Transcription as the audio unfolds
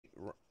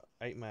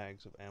8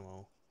 mags of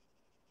ammo.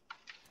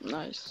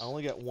 Nice. I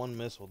only got 1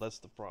 missile. That's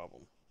the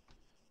problem.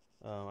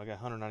 I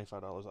got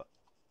 $195.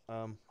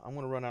 I'm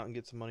gonna run out and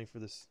get some money for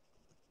this.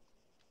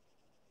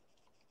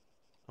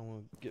 I'm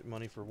gonna get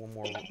money for 1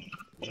 more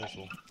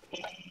missile.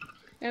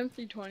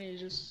 M320 is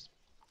just,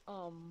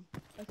 I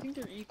think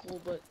they're equal,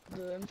 but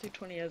the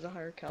M320 has a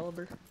higher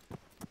caliber.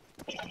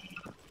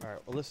 All right.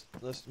 Well,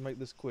 let's make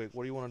this quick.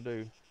 What do you want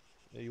to do?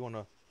 You want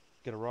to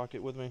get a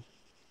rocket with me?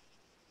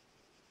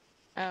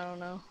 I don't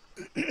know.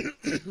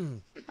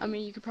 I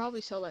mean, you could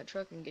probably sell that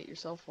truck and get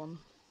yourself one.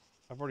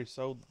 I've already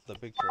sold the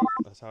big truck.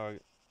 That's how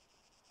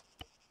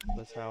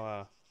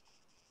I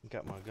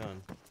got my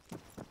gun.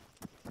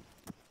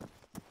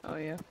 Oh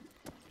yeah.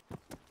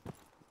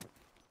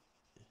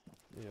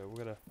 Yeah, we're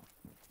gonna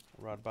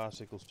ride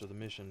bicycles to the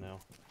mission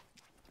now.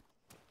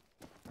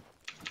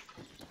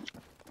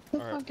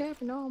 What the fuck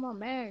happened to all my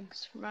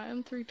mags for my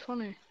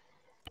M320?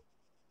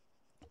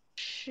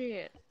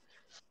 Shit.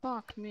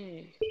 Fuck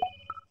me.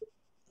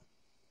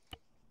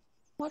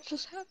 What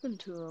just happened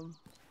to them?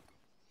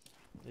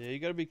 Yeah, you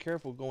gotta be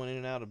careful going in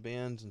and out of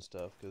bins and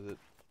stuff, cause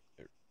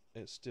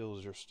it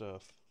steals your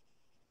stuff.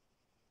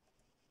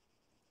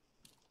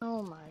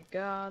 Oh my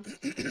god.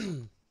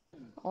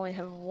 Only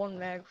have 1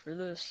 mag for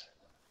this.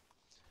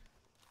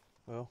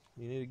 Well,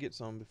 you need to get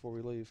some before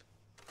we leave.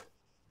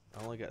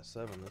 I only got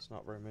 7. That's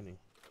not very many.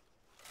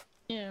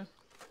 Yeah.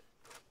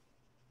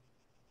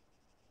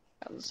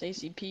 Got this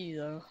ACP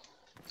though.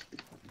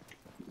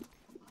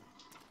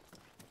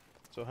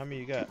 So how many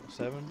you got?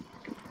 7?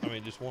 I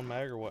mean, just 1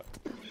 mag or what?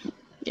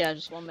 Yeah,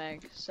 just 1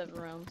 mag, 7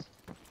 rounds.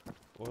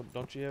 Well,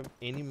 don't you have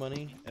any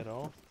money at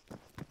all?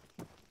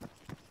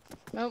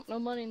 Nope, no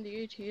money in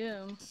the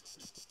ATM.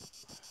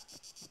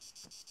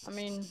 I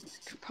mean,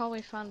 could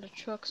probably find a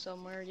truck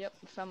somewhere. Yep,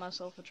 found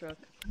myself a truck.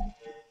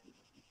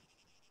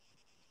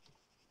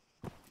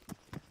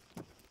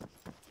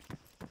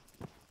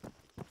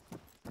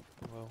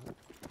 Well,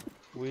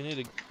 we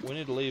need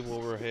to leave while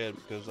we're ahead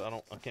because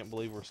I can't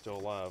believe we're still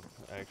alive.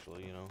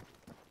 Actually, you know.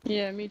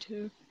 Yeah, me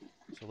too.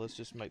 So let's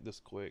just make this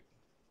quick.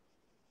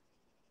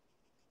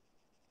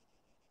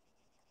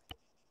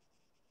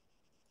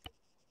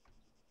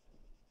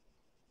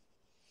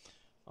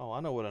 Oh, I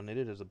know what I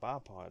needed is a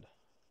bipod.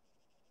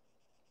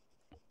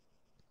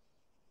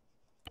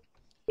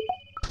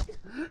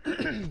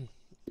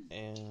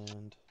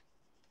 And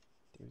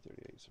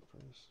 338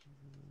 suppress.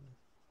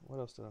 What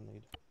else did I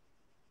need?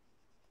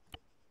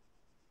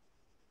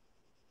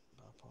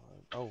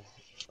 Bipod. Oh,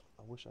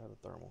 I wish I had a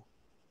thermal.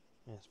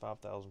 Yeah, it's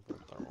 5,000 for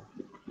a thermal.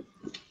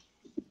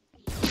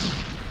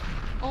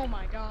 Oh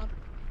my god.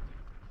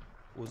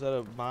 Was that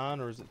a mine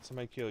or is it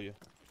somebody kill you?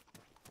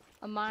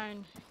 A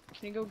mine.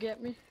 Can you go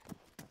get me?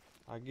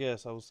 I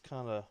guess I was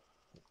kind of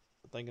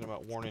thinking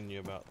about warning you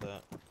about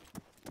that.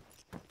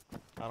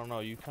 I don't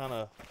know. You kind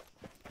of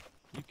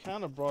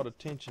brought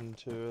attention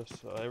to us.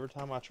 Every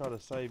time I try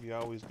to save you, I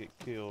always get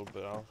killed.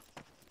 But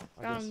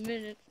Got a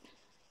minute.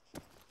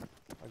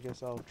 I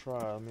guess I'll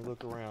try. Let me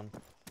look around.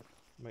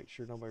 Make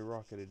sure nobody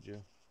rocketed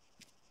you.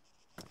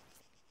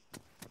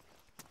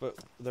 But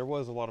there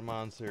was a lot of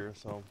mines here,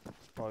 so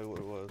that's probably what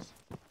it was.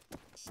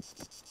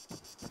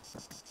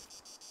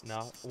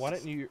 Now, why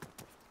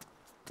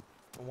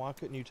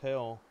couldn't you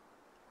tell?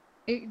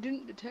 It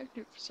didn't detect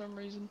it for some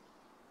reason.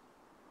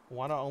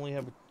 Why not only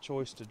have a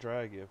choice to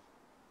drag you?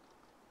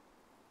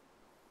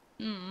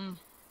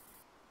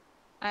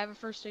 I have a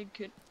first aid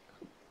kit.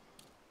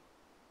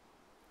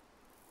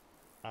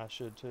 I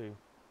should too.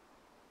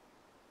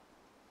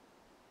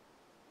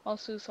 I'll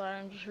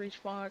suicide and just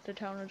respawn at the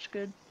town. It's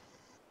good.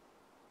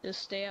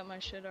 Just stay at my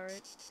shit,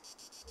 alright?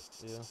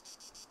 Yeah.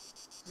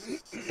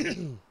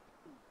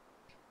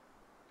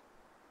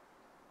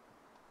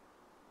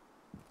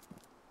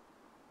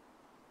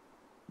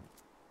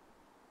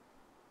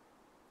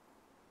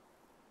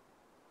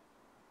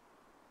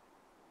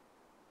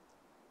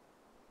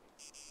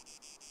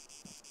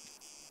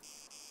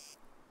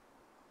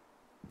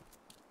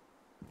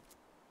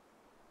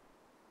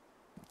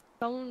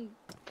 Someone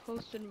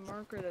posted a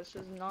marker that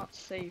says not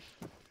safe.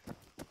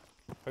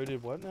 Who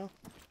did what now?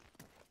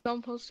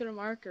 Someone posted a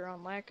marker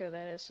on Lacka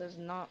that it says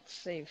not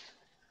safe.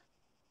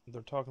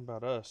 They're talking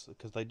about us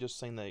because they just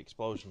seen the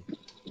explosion.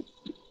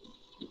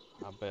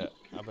 I bet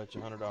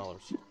you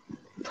 $100.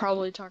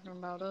 Probably talking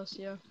about us,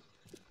 yeah.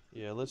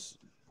 Yeah, let's.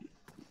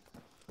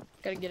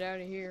 Gotta get out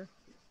of here.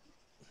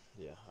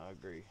 Yeah, I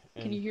agree.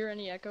 Can you hear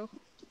any echo?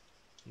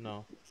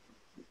 No.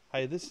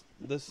 Hey, this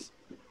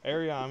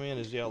area I'm in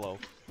is yellow,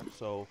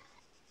 so.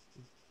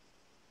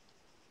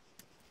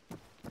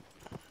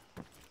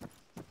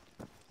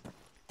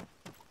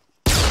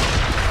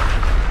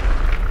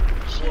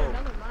 Shit,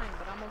 another mine,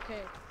 but I'm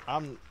okay.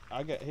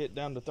 I got hit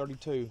down to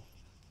 32.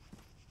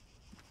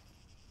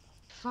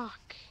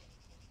 Fuck.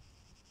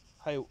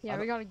 Hey. Yeah,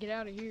 we gotta get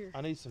out of here.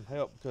 I need some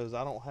help because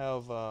I don't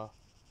have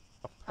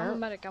I'm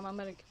a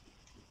medic.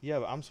 Yeah,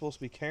 but I'm supposed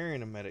to be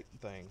carrying a medic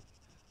thing,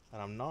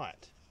 and I'm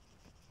not.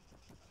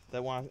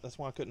 That's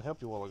why I couldn't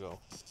help you a while ago.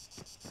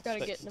 Gotta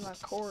get into my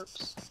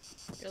corpse.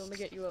 Here, let me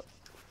get you up.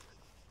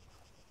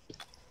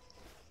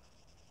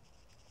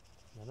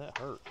 That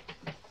hurt.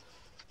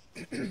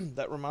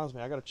 That reminds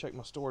me, I gotta check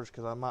my storage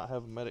because I might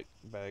have a medic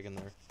bag in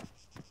there.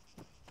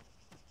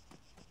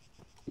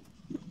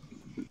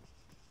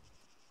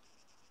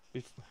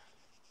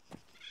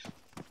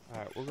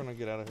 Alright, we're gonna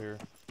get out of here.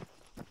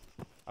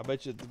 I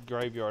bet you the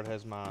graveyard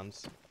has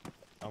mines.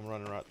 I'm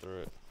running right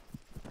through it.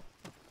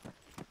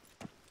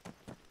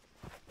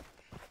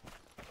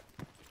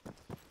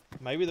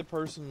 Maybe the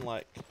person,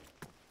 like,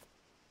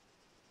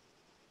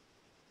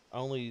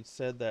 only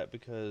said that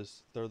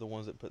because they're the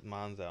ones that put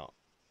mines out.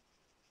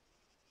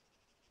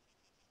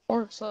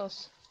 Or it's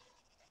us.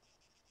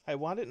 Hey,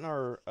 why didn't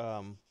our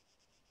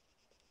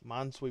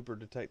minesweeper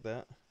detect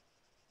that?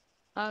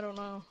 I don't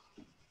know.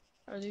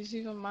 Are these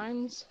even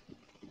mines?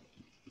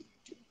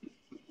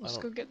 Let's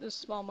go get this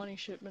small money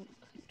shipment.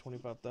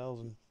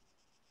 25,000.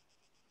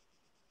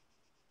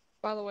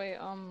 By the way,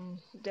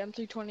 the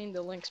M320 and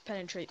the links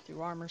penetrate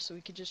through armor, so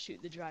we could just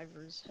shoot the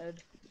driver's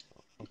head.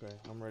 Okay,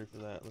 I'm ready for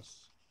that.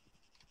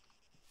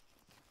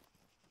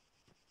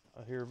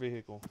 I hear a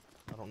vehicle.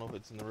 I don't know if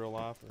it's in the real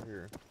life or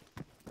here.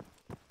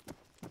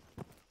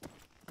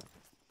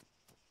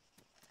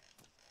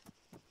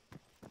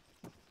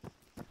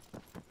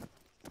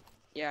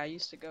 Yeah, I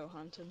used to go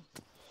hunting.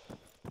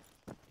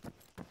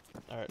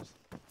 Alright.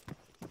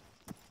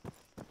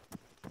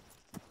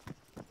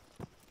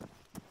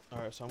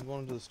 Alright, so I'm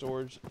going to the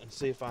storage and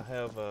see if I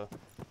have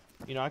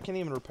you know, I can't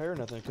even repair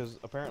nothing because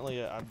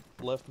apparently I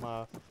left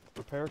my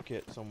repair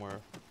kit somewhere.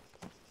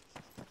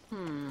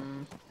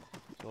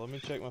 So let me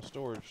check my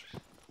storage.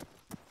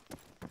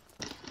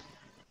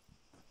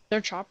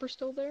 Their chopper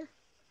still there?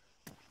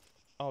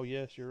 Oh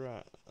yes, you're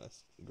right.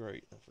 That's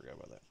great. I forgot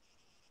about that.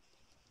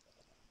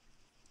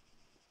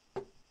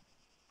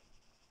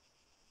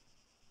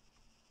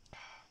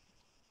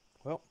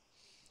 Well,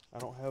 I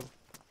don't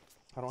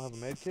have a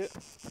med kit.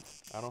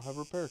 I don't have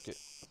a repair kit.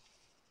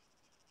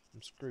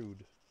 I'm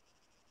screwed.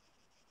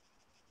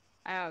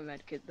 I have a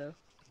med kit though.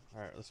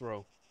 Alright, let's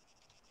roll.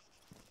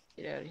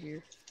 Get out of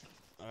here.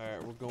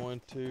 Alright, we're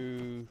going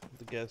to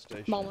the gas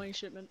station. Small money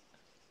shipment.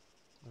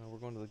 We're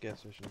going to the gas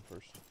station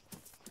first.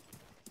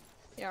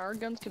 Yeah, our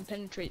guns can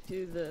penetrate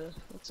through the,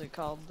 what's it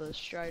called, the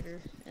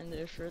Strider and the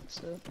Ifrit,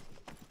 so.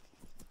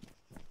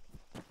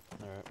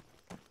 Alright.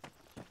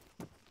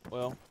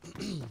 Well,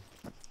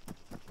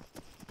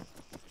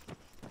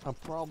 I'm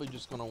probably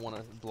just going to want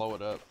to blow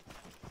it up.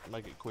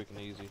 Make it quick and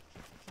easy.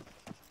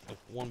 If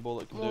one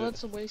bullet can do it. Well,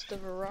 that's a waste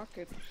of a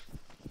rocket.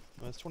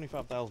 That's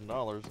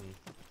 $25,000 and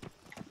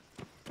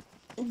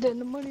Then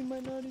the money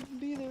might not even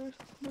be there.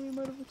 The money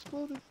might have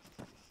exploded.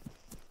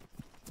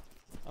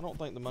 I don't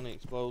think the money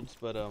explodes,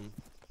 but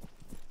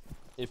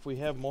if we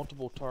have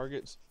multiple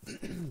targets,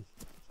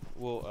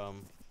 we'll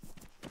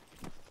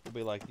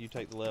be like, you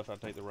take the left, I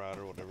take the right,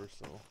 or whatever.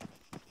 So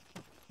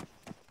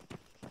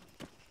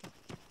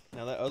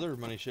now that other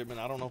money shipment,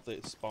 I don't know if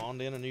it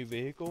spawned in a new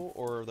vehicle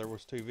or there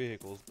was two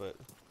vehicles, but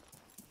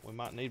we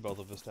might need both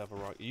of us to have a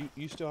rocket.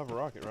 You still have a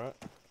rocket, right?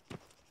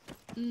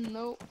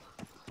 Nope.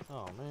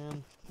 Oh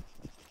man.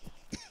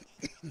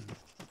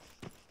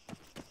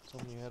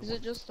 Is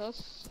it just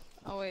us?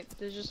 Oh wait,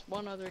 there's just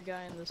one other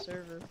guy in the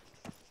server.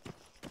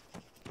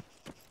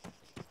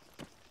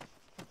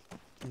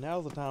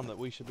 Now's the time that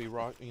we should be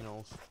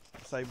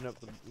saving up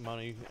the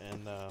money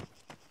and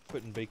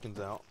putting beacons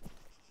out.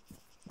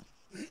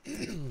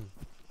 And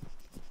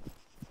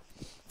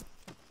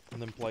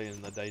then playing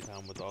in the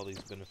daytime with all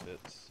these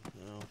benefits,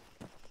 you know.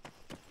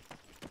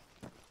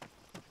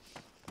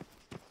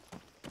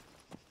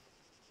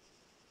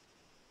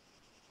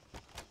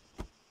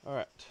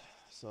 Alright,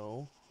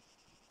 so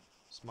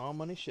small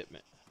money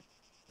shipment.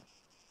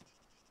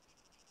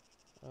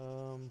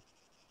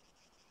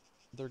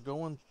 They're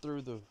going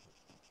through the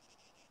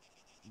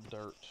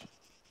dirt.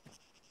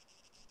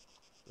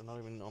 They're not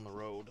even on the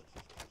road.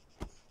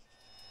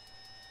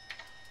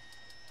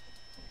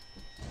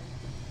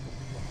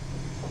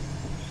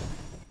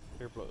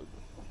 Earplug.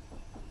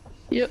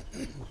 Yep.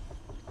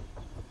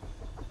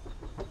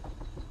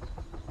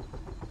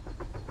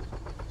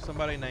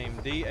 Somebody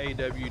named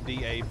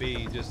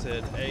DAWDAB just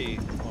said A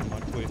on my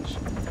Twitch.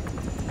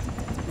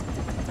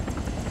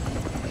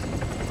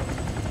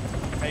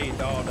 Hey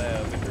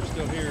Dawdab, if you're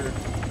still here,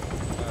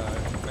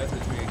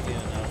 message me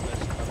again. I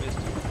missed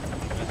you.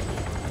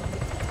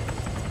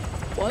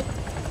 What?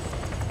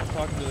 I'm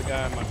talking to the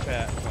guy in my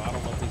chat, so I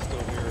don't know if he's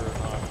still here or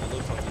not. It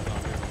looks like he's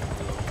not here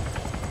anymore.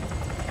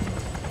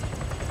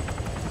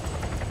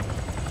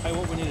 Hey,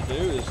 what we need to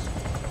do is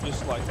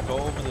just like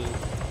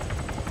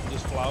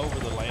just fly over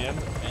the land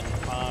and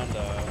find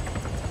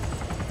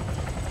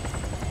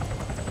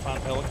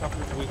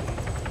helicopters we can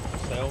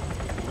sell.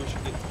 We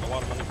should get a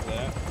lot of money for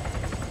that.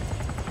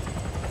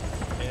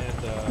 And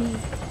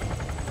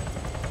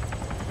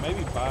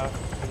maybe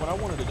what I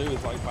wanted to do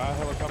is like buy a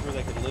helicopter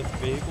that could lift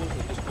vehicles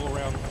and just go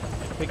around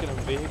and picking up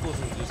vehicles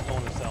and just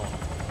going and selling them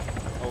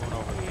over and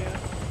over again.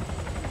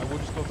 And we'll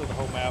just go through the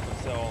whole map and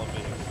sell all the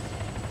vehicles.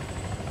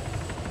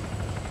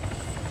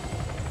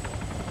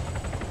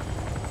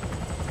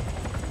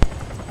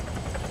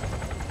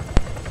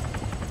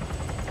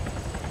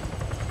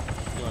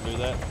 You wanna do do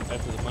that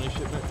after the money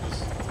shipment?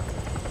 Just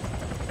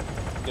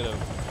get a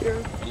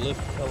Here.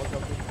 lift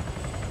helicopter.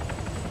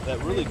 That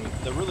really, Maybe.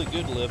 the really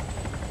good lift.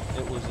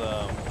 It was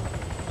a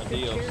Good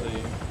DLC.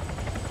 carry.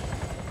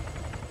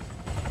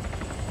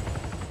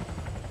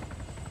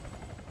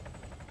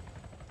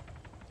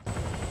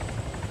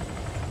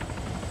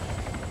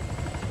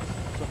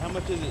 So how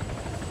much is it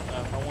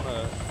if I want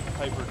to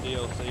pay for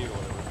DLC or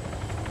whatever?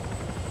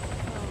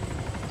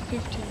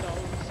 $15.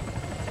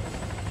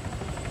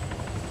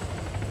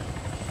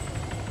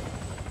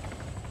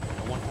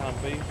 A one-time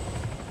fee?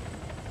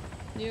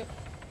 Yep.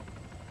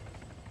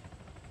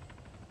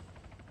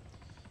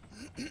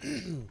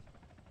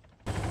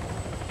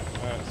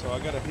 Alright, so I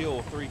got a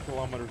hill 3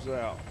 kilometers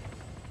out.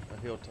 A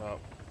hilltop.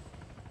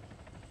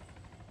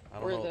 I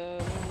don't Where know.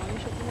 the money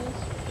shipment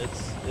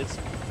is? It's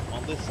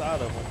on this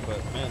side of them,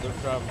 but man, they're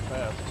driving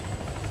fast.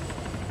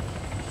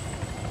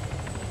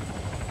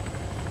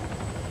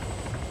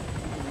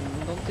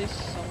 Don't they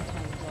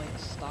sometimes like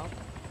stop?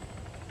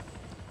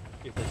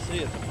 If they see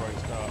it, they'll probably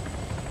stop.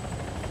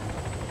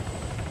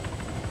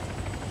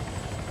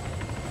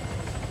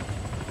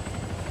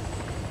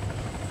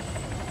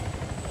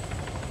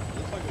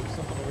 Looks like there's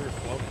something over here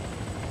floating.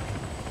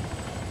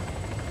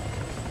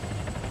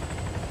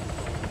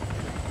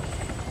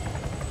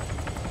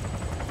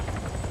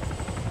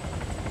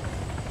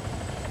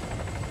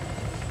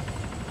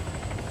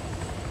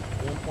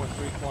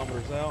 .3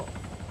 kilometers out,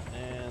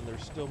 and they're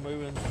still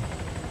moving.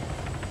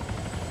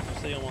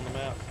 You see them on the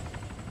map?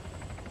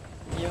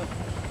 Yep.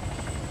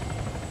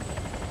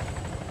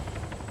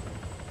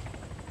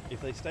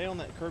 If they stay on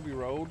that Kirby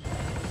road,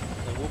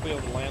 then we'll be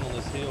able to land on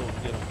this hill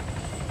and get them.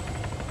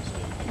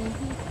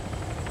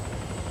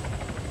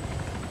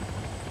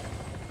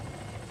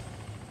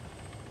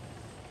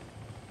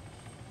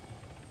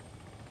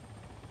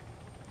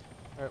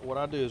 Alright, what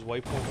I do is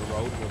waypoint the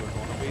road where they're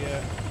going to be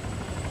at.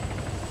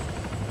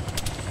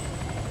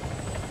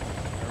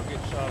 Never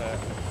get shot at.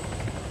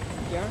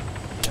 Yeah.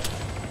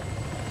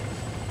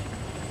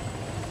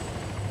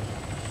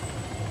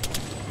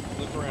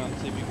 Look around and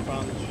see if you can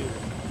find the shooter.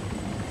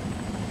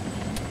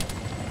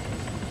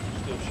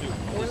 Still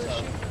shooting. Where This the side.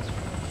 shipment is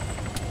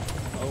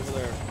Over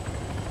there.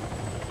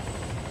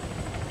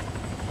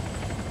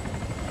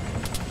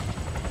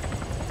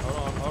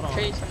 Hold on.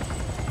 Chasing.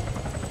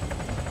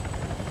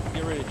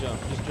 Get ready to jump.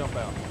 Just jump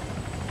out.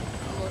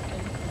 I'm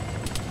looking.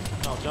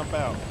 No, jump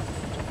out.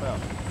 Jump out.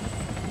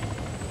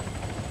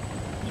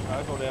 If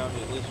I go down,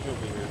 at least you'll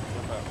be here.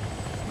 Jump out.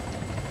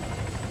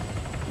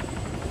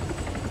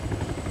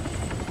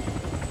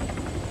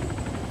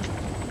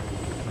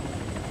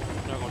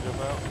 You're not gonna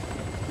jump out?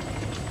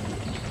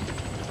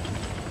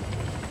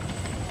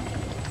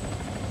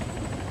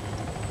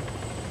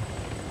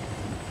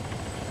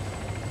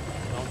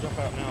 Don't jump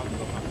out now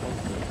because I'm not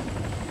close to it.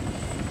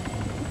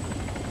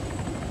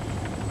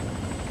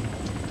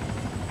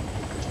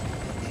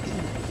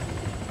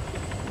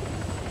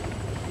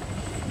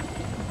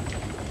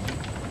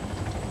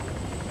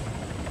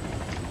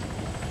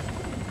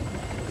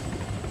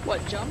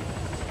 What, jump?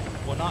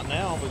 Well, not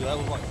now, because that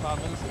was like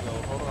 5 minutes ago.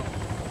 Hold on.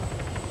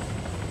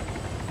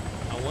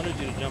 I wanted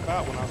you to jump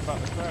out when I was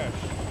about to crash.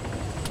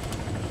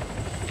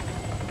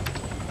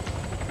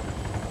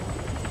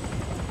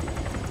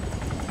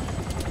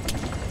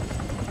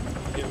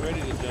 Get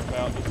ready to jump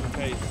out just in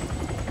case.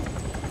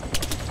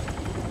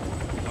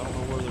 I don't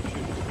know where they're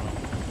shooting from.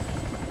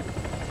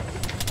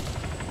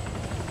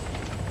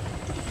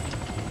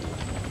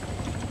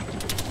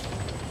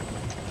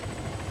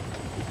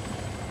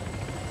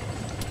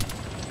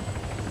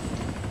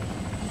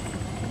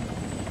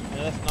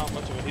 Yeah, that's not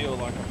much of a hill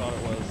like I thought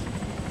it was.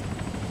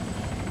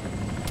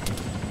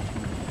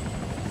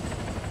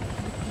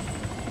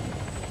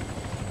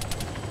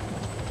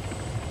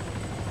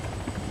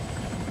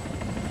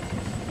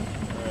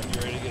 Alright,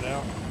 you ready to get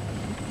out?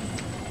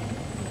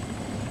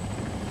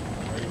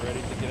 Are you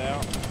ready to get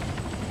out?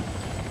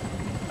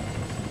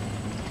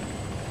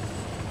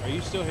 Are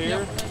you still here?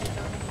 Yep, when I get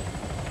down.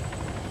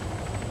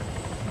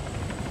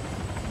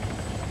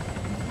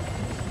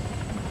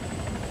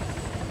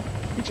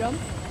 You jump?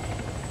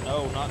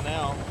 No, not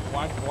now.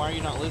 Why are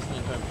you not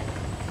listening to me?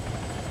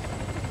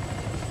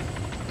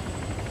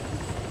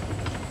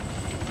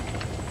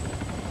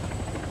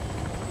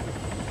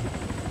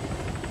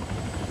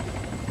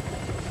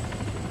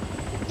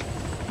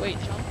 Wait,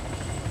 jump?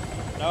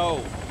 No.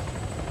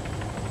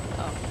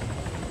 Oh.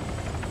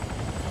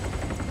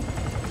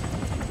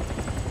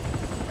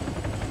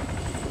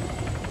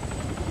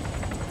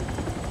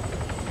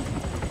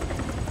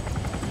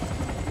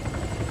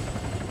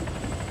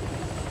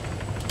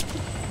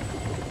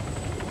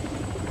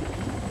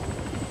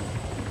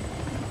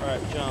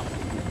 Alright, jump.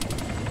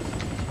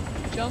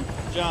 Jump?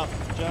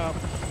 Jump.